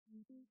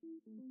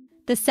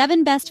The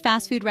 7 best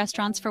fast food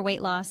restaurants for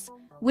weight loss.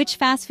 Which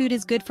fast food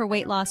is good for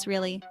weight loss,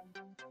 really?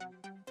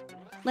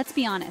 Let's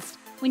be honest,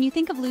 when you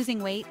think of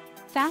losing weight,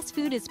 fast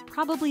food is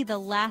probably the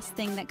last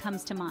thing that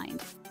comes to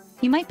mind.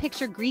 You might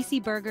picture greasy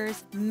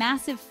burgers,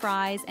 massive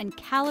fries, and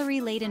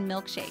calorie-laden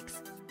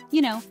milkshakes.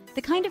 You know,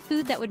 the kind of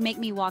food that would make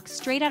me walk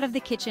straight out of the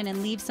kitchen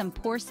and leave some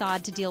poor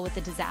sod to deal with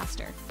the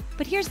disaster.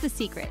 But here's the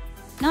secret.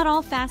 Not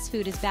all fast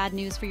food is bad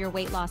news for your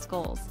weight loss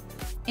goals.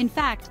 In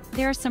fact,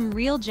 there are some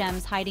real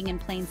gems hiding in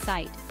plain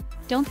sight.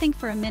 Don't think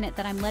for a minute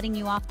that I'm letting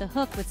you off the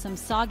hook with some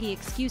soggy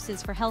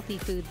excuses for healthy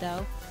food,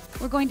 though.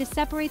 We're going to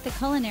separate the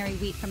culinary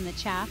wheat from the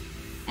chaff,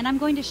 and I'm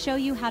going to show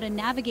you how to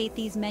navigate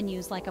these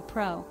menus like a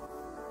pro.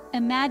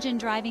 Imagine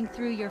driving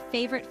through your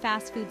favorite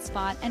fast food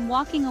spot and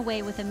walking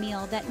away with a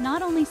meal that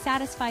not only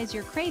satisfies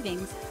your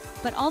cravings,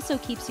 but also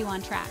keeps you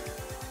on track.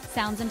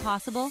 Sounds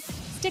impossible?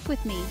 Stick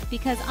with me,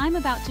 because I'm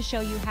about to show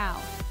you how.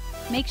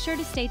 Make sure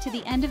to stay to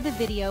the end of the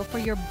video for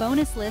your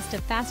bonus list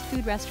of fast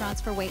food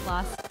restaurants for weight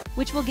loss,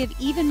 which will give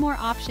even more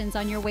options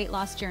on your weight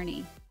loss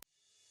journey.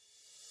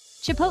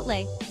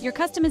 Chipotle, your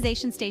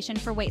customization station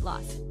for weight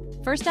loss.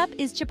 First up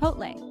is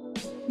Chipotle.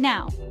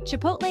 Now,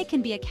 Chipotle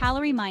can be a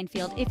calorie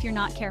minefield if you're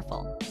not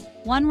careful.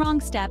 One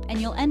wrong step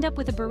and you'll end up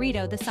with a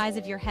burrito the size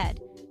of your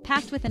head,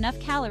 packed with enough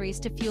calories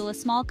to fuel a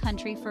small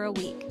country for a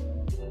week.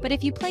 But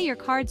if you play your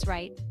cards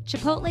right,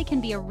 Chipotle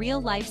can be a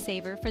real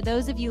lifesaver for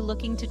those of you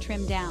looking to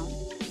trim down.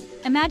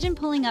 Imagine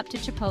pulling up to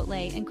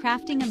Chipotle and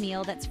crafting a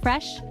meal that's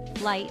fresh,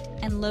 light,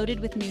 and loaded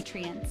with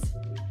nutrients.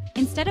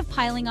 Instead of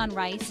piling on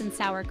rice and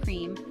sour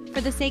cream, for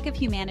the sake of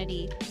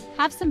humanity,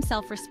 have some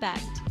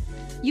self-respect.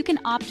 You can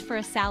opt for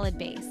a salad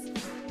base.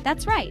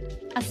 That's right,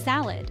 a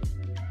salad.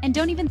 And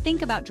don't even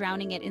think about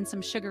drowning it in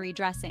some sugary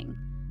dressing.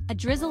 A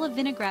drizzle of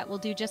vinaigrette will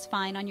do just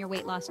fine on your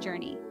weight loss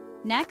journey.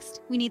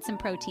 Next, we need some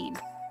protein.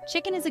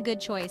 Chicken is a good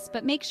choice,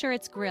 but make sure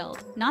it's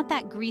grilled, not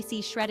that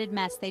greasy, shredded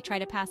mess they try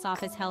to pass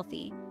off as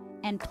healthy.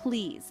 And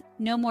please,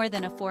 no more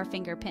than a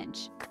 4-finger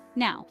pinch.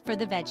 Now, for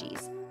the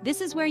veggies. This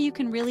is where you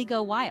can really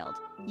go wild.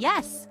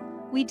 Yes,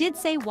 we did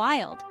say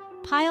wild.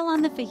 Pile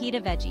on the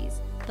fajita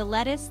veggies, the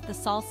lettuce, the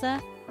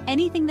salsa,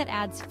 anything that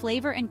adds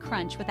flavor and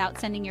crunch without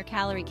sending your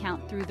calorie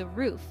count through the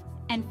roof.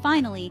 And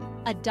finally,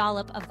 a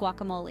dollop of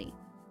guacamole.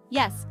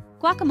 Yes,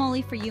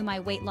 guacamole for you, my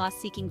weight loss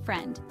seeking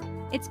friend.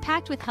 It's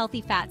packed with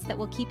healthy fats that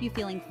will keep you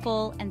feeling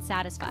full and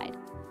satisfied.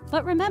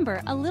 But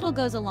remember, a little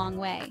goes a long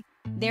way.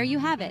 There you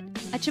have it,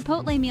 a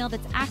Chipotle meal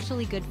that's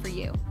actually good for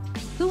you.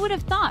 Who would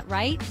have thought,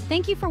 right?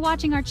 Thank you for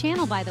watching our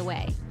channel, by the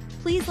way.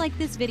 Please like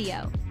this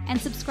video and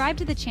subscribe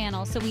to the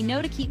channel so we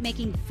know to keep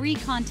making free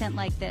content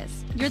like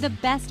this. You're the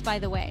best, by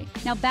the way.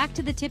 Now back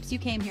to the tips you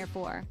came here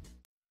for.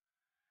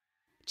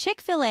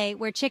 Chick-fil-A,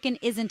 where chicken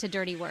isn't a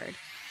dirty word.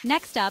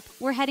 Next up,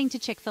 we're heading to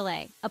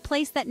Chick-fil-A, a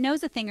place that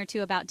knows a thing or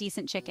two about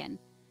decent chicken.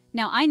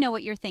 Now I know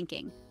what you're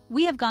thinking.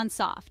 We have gone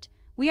soft.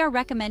 We are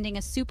recommending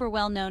a super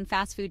well-known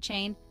fast food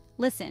chain.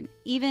 Listen,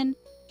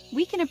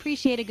 we can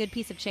appreciate a good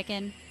piece of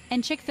chicken,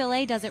 and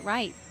Chick-fil-A does it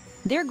right.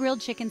 Their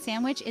grilled chicken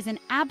sandwich is an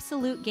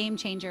absolute game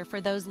changer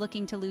for those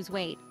looking to lose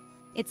weight.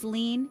 It's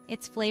lean,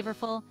 it's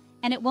flavorful,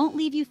 and it won't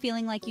leave you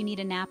feeling like you need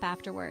a nap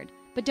afterward.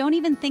 But don't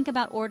even think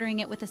about ordering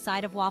it with a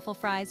side of waffle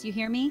fries, you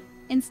hear me?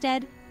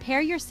 Instead,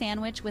 pair your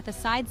sandwich with a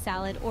side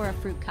salad or a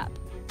fruit cup.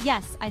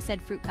 Yes, I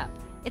said fruit cup.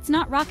 It's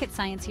not rocket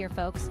science here,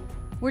 folks.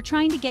 We're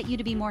trying to get you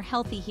to be more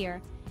healthy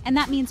here, and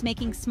that means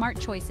making smart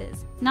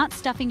choices, not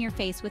stuffing your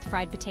face with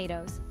fried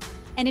potatoes.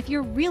 And if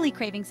you're really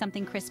craving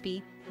something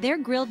crispy, their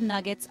grilled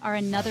nuggets are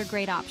another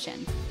great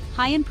option.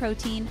 High in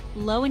protein,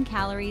 low in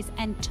calories,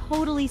 and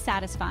totally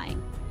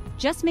satisfying.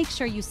 Just make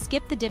sure you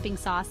skip the dipping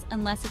sauce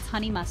unless it's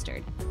honey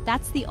mustard.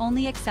 That's the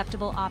only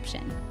acceptable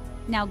option.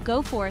 Now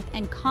go forth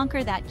and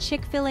conquer that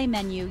Chick-fil-A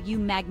menu, you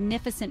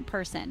magnificent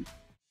person.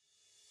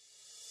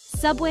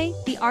 Subway,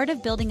 the art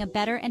of building a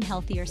better and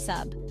healthier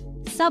sub.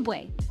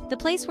 Subway, the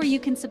place where you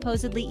can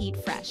supposedly eat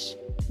fresh.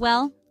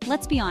 Well,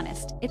 let's be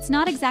honest, it's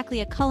not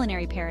exactly a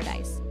culinary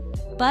paradise.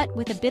 But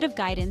with a bit of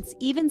guidance,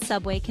 even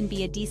Subway can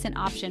be a decent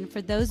option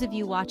for those of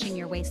you watching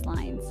your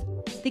waistlines.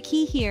 The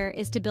key here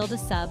is to build a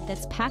sub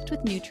that's packed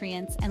with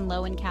nutrients and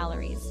low in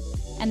calories.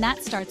 And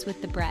that starts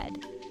with the bread.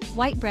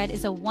 White bread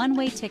is a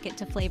one-way ticket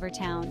to Flavor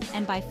Town,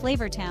 and by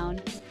Flavor Town,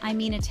 I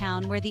mean a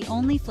town where the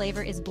only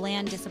flavor is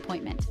bland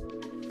disappointment.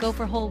 Go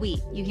for whole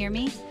wheat, you hear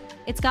me?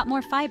 It's got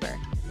more fiber,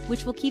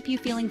 which will keep you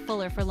feeling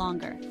fuller for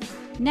longer.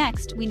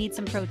 Next, we need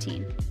some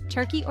protein.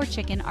 Turkey or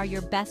chicken are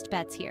your best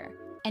bets here.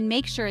 And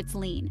make sure it's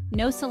lean,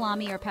 no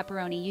salami or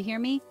pepperoni, you hear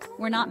me?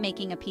 We're not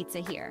making a pizza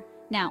here.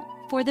 Now,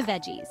 for the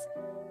veggies.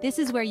 This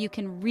is where you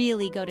can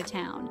really go to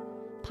town.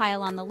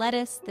 Pile on the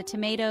lettuce, the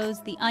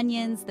tomatoes, the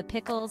onions, the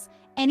pickles,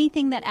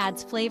 anything that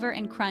adds flavor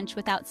and crunch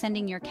without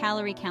sending your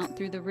calorie count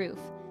through the roof.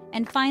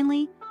 And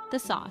finally, the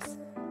sauce.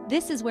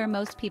 This is where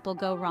most people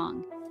go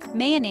wrong.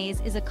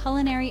 Mayonnaise is a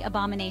culinary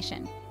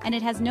abomination, and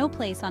it has no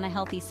place on a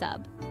healthy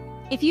sub.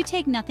 If you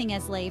take nothing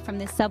as lay from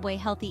this Subway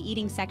healthy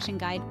eating section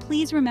guide,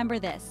 please remember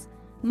this.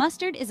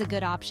 Mustard is a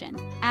good option,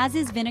 as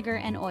is vinegar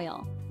and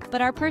oil.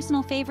 But our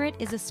personal favorite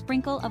is a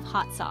sprinkle of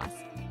hot sauce.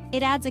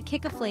 It adds a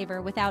kick of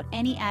flavor without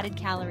any added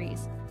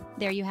calories.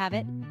 There you have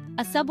it,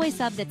 a Subway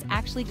sub that's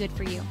actually good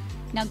for you.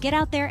 Now get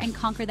out there and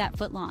conquer that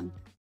footlong.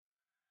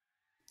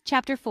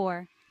 Chapter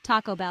 4.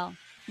 Taco Bell.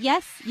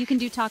 Yes, you can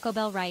do Taco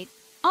Bell right.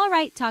 All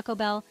right, Taco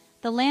Bell,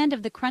 the land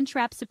of the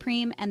Crunchwrap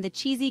Supreme and the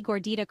cheesy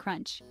Gordita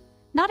Crunch.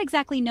 Not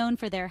exactly known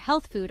for their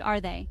health food,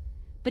 are they?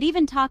 But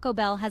even Taco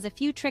Bell has a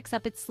few tricks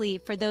up its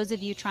sleeve for those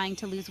of you trying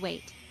to lose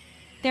weight.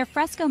 Their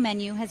fresco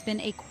menu has been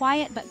a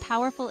quiet but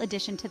powerful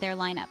addition to their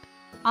lineup,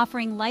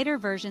 offering lighter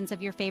versions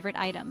of your favorite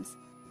items.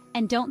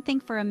 And don't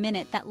think for a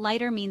minute that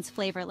lighter means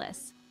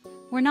flavorless.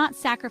 We're not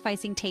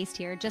sacrificing taste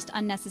here, just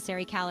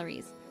unnecessary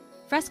calories.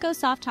 Fresco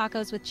soft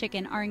tacos with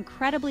chicken are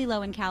incredibly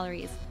low in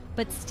calories,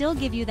 but still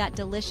give you that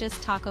delicious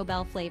Taco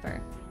Bell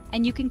flavor.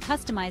 And you can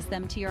customize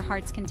them to your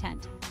heart's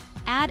content.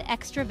 Add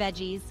extra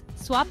veggies,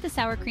 swap the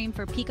sour cream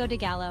for pico de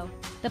gallo.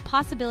 The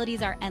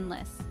possibilities are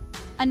endless.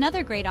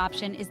 Another great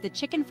option is the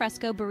Chicken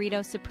Fresco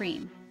Burrito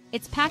Supreme.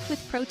 It's packed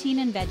with protein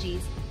and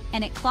veggies,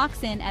 and it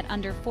clocks in at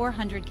under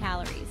 400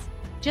 calories.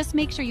 Just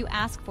make sure you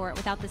ask for it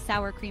without the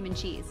sour cream and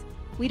cheese.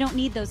 We don't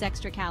need those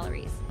extra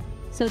calories.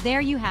 So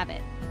there you have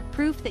it,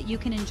 proof that you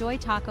can enjoy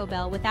Taco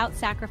Bell without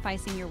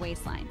sacrificing your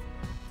waistline.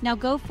 Now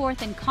go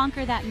forth and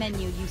conquer that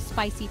menu, you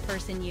spicy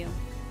person you.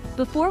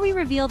 Before we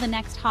reveal the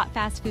next hot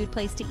fast food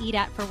place to eat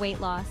at for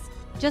weight loss,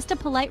 just a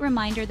polite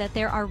reminder that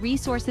there are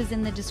resources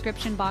in the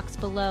description box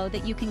below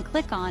that you can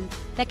click on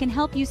that can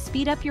help you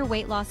speed up your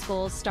weight loss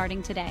goals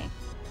starting today.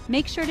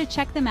 Make sure to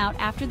check them out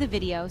after the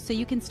video so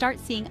you can start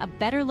seeing a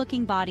better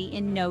looking body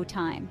in no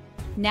time.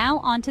 Now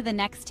on to the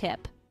next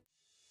tip.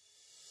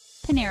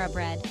 Panera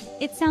Bread.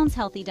 It sounds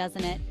healthy,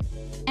 doesn't it?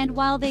 And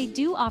while they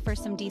do offer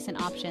some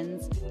decent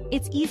options,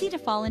 it's easy to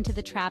fall into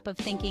the trap of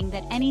thinking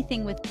that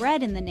anything with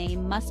bread in the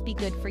name must be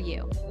good for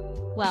you.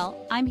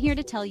 Well, I'm here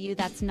to tell you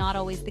that's not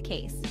always the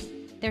case.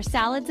 Their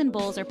salads and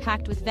bowls are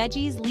packed with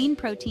veggies, lean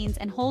proteins,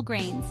 and whole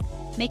grains,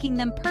 making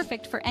them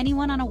perfect for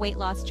anyone on a weight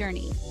loss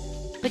journey.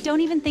 But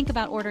don't even think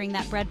about ordering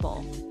that bread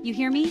bowl. You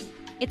hear me?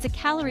 It's a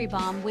calorie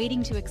bomb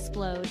waiting to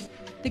explode.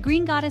 The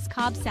Green Goddess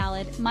Cobb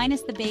salad,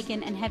 minus the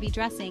bacon and heavy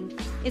dressing,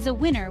 is a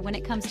winner when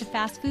it comes to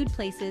fast food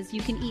places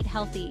you can eat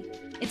healthy.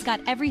 It's got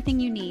everything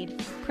you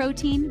need: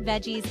 protein,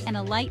 veggies, and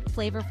a light,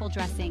 flavorful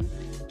dressing.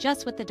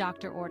 Just what the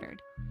doctor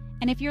ordered.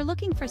 And if you're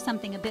looking for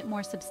something a bit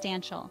more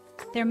substantial,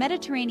 their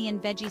Mediterranean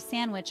veggie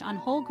sandwich on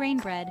whole grain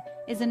bread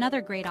is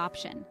another great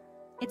option.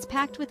 It's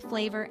packed with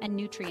flavor and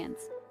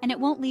nutrients, and it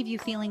won't leave you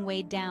feeling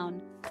weighed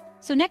down.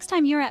 So next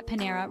time you're at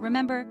Panera,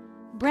 remember,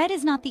 bread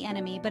is not the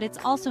enemy, but it's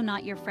also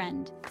not your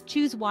friend.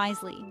 Choose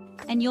wisely,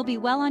 and you'll be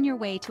well on your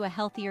way to a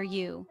healthier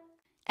you.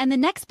 And the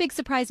next big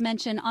surprise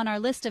mention on our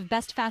list of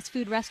best fast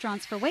food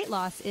restaurants for weight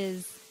loss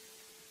is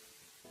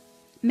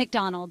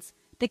McDonald's,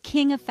 the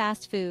king of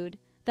fast food,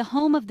 the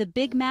home of the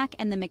Big Mac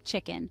and the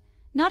McChicken.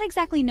 Not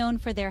exactly known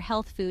for their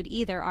health food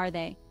either, are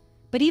they?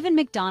 But even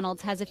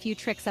McDonald's has a few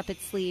tricks up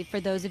its sleeve for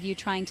those of you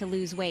trying to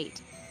lose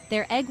weight.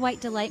 Their Egg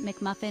White Delight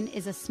McMuffin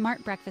is a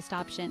smart breakfast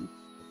option.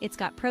 It's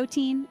got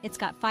protein, it's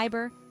got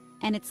fiber,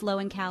 and it's low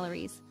in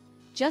calories.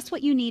 Just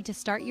what you need to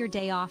start your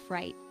day off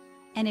right.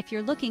 And if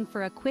you're looking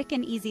for a quick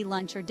and easy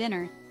lunch or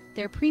dinner,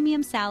 their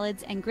premium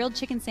salads and grilled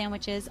chicken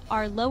sandwiches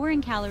are lower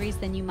in calories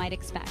than you might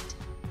expect.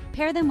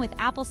 Pair them with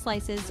apple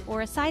slices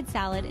or a side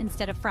salad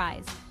instead of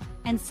fries,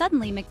 and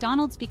suddenly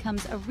McDonald's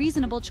becomes a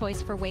reasonable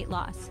choice for weight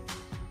loss.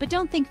 But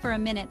don't think for a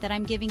minute that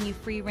I'm giving you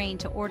free rein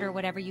to order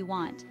whatever you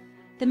want.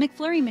 The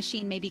McFlurry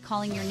machine may be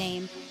calling your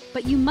name,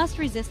 but you must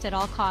resist at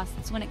all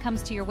costs when it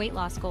comes to your weight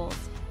loss goals.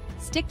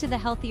 Stick to the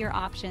healthier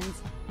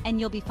options, and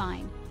you'll be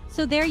fine.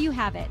 So there you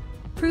have it,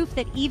 proof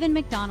that even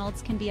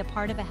McDonald's can be a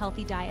part of a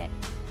healthy diet.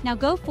 Now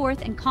go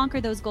forth and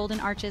conquer those golden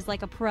arches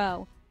like a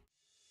pro.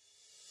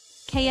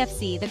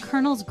 KFC, the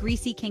Colonel's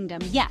greasy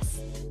kingdom.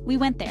 Yes, we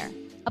went there.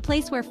 A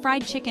place where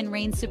fried chicken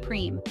reigns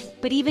supreme.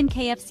 But even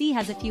KFC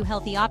has a few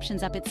healthy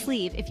options up its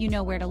sleeve if you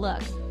know where to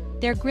look.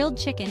 Their grilled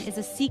chicken is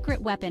a secret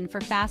weapon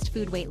for fast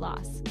food weight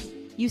loss.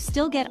 You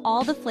still get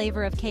all the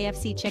flavor of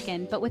KFC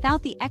chicken, but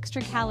without the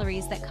extra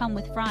calories that come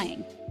with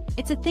frying.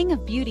 It's a thing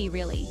of beauty,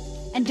 really.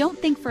 And don't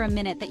think for a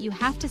minute that you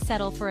have to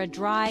settle for a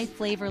dry,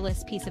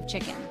 flavorless piece of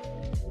chicken.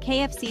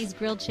 KFC's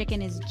grilled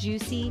chicken is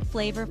juicy,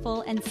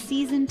 flavorful, and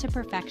seasoned to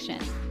perfection.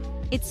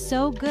 It's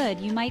so good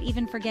you might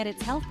even forget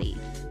it's healthy.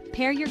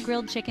 Pair your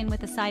grilled chicken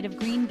with a side of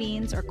green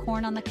beans or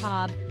corn on the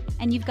cob,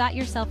 and you've got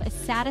yourself a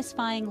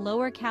satisfying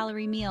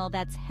lower-calorie meal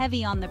that's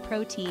heavy on the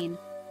protein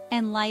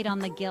and light on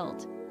the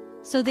guilt.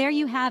 So there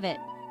you have it,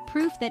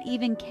 proof that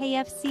even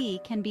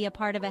KFC can be a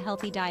part of a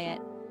healthy diet.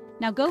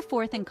 Now go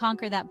forth and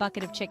conquer that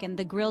bucket of chicken,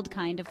 the grilled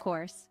kind, of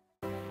course.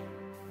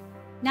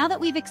 Now that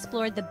we've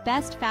explored the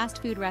best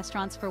fast food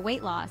restaurants for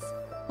weight loss,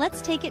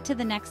 let's take it to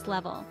the next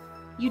level.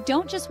 You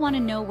don't just want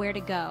to know where to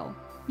go.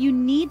 You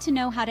need to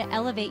know how to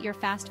elevate your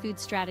fast food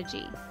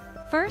strategy.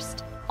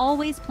 First,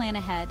 always plan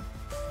ahead.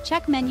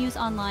 Check menus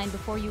online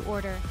before you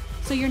order,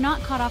 so you're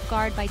not caught off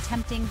guard by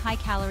tempting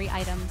high-calorie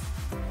items.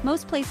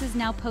 Most places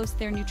now post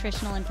their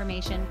nutritional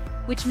information,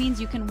 which means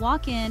you can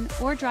walk in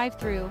or drive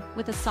through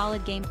with a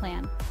solid game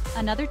plan.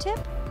 Another tip?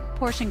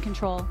 portion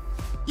control.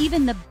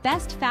 Even the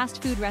best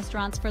fast food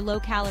restaurants for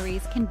low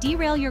calories can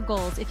derail your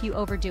goals if you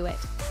overdo it.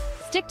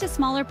 Stick to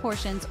smaller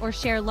portions or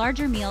share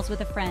larger meals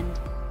with a friend.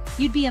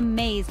 You'd be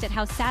amazed at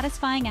how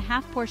satisfying a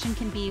half portion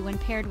can be when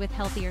paired with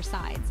healthier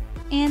sides.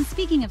 And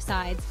speaking of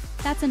sides,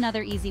 that's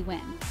another easy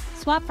win.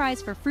 Swap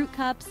fries for fruit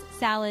cups,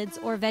 salads,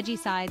 or veggie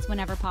sides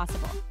whenever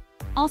possible.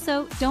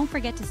 Also, don't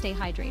forget to stay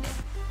hydrated.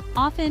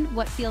 Often,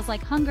 what feels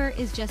like hunger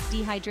is just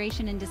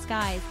dehydration in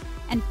disguise,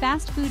 and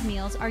fast food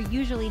meals are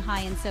usually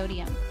high in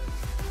sodium.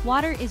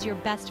 Water is your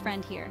best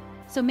friend here,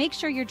 so make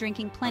sure you're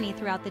drinking plenty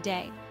throughout the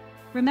day.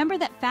 Remember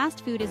that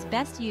fast food is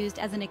best used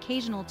as an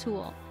occasional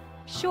tool.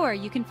 Sure,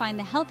 you can find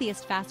the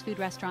healthiest fast food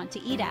restaurant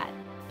to eat at,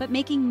 but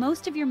making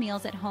most of your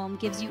meals at home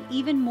gives you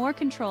even more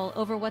control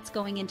over what's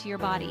going into your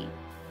body.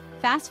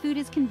 Fast food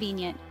is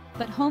convenient,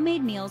 but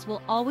homemade meals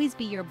will always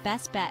be your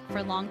best bet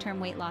for long-term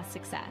weight loss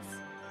success.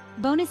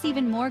 Bonus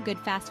even more good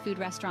fast food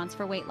restaurants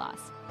for weight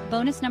loss.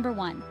 Bonus number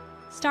 1.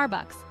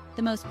 Starbucks,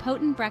 the most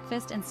potent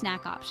breakfast and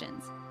snack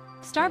options.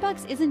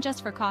 Starbucks isn't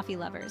just for coffee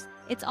lovers,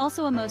 it's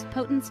also a most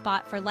potent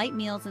spot for light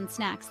meals and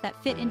snacks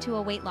that fit into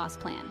a weight loss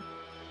plan.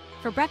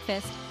 For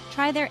breakfast,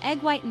 try their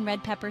egg white and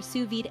red pepper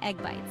sous vide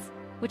egg bites,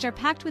 which are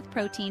packed with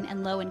protein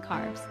and low in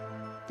carbs.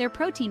 Their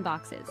protein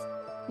boxes,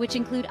 which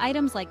include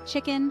items like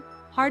chicken,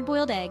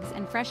 hard-boiled eggs,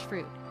 and fresh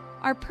fruit,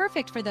 are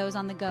perfect for those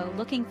on the go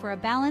looking for a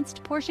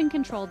balanced,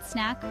 portion-controlled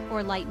snack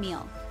or light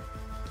meal.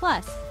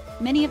 Plus,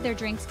 many of their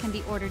drinks can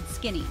be ordered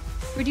skinny,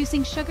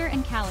 reducing sugar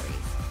and calories.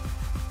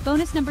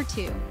 Bonus number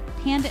 2.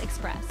 Panda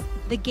Express,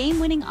 the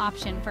game-winning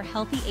option for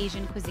healthy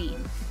Asian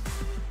cuisine.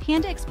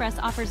 Panda Express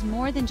offers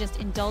more than just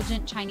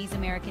indulgent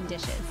Chinese-American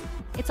dishes.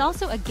 It's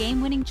also a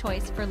game-winning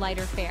choice for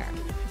lighter fare.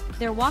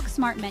 Their Walk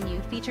Smart menu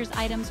features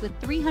items with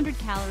 300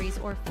 calories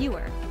or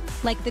fewer,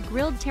 like the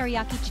grilled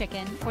teriyaki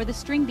chicken or the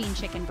string bean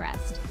chicken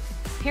breast.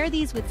 Pair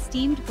these with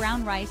steamed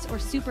brown rice or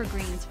super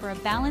greens for a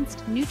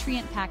balanced,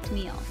 nutrient-packed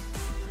meal.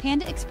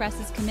 Panda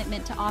Express's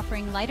commitment to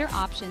offering lighter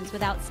options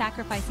without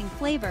sacrificing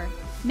flavor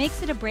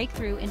makes it a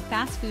breakthrough in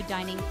fast food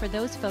dining for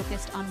those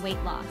focused on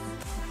weight loss.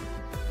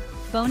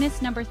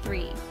 Bonus number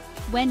 3.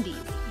 Wendy's,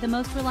 the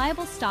most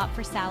reliable stop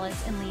for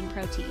salads and lean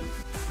protein.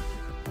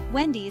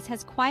 Wendy's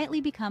has quietly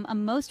become a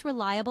most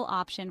reliable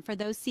option for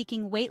those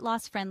seeking weight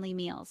loss-friendly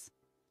meals.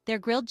 Their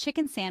grilled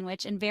chicken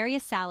sandwich and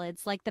various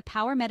salads like the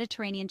Power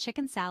Mediterranean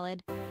chicken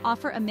salad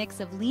offer a mix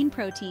of lean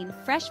protein,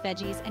 fresh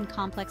veggies, and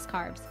complex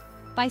carbs.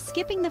 By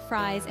skipping the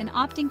fries and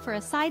opting for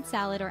a side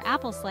salad or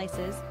apple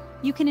slices,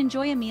 you can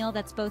enjoy a meal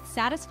that's both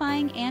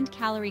satisfying and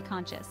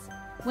calorie-conscious.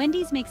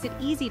 Wendy's makes it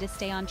easy to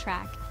stay on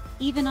track,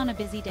 even on a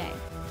busy day.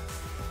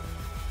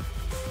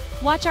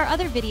 Watch our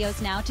other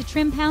videos now to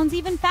trim pounds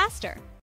even faster.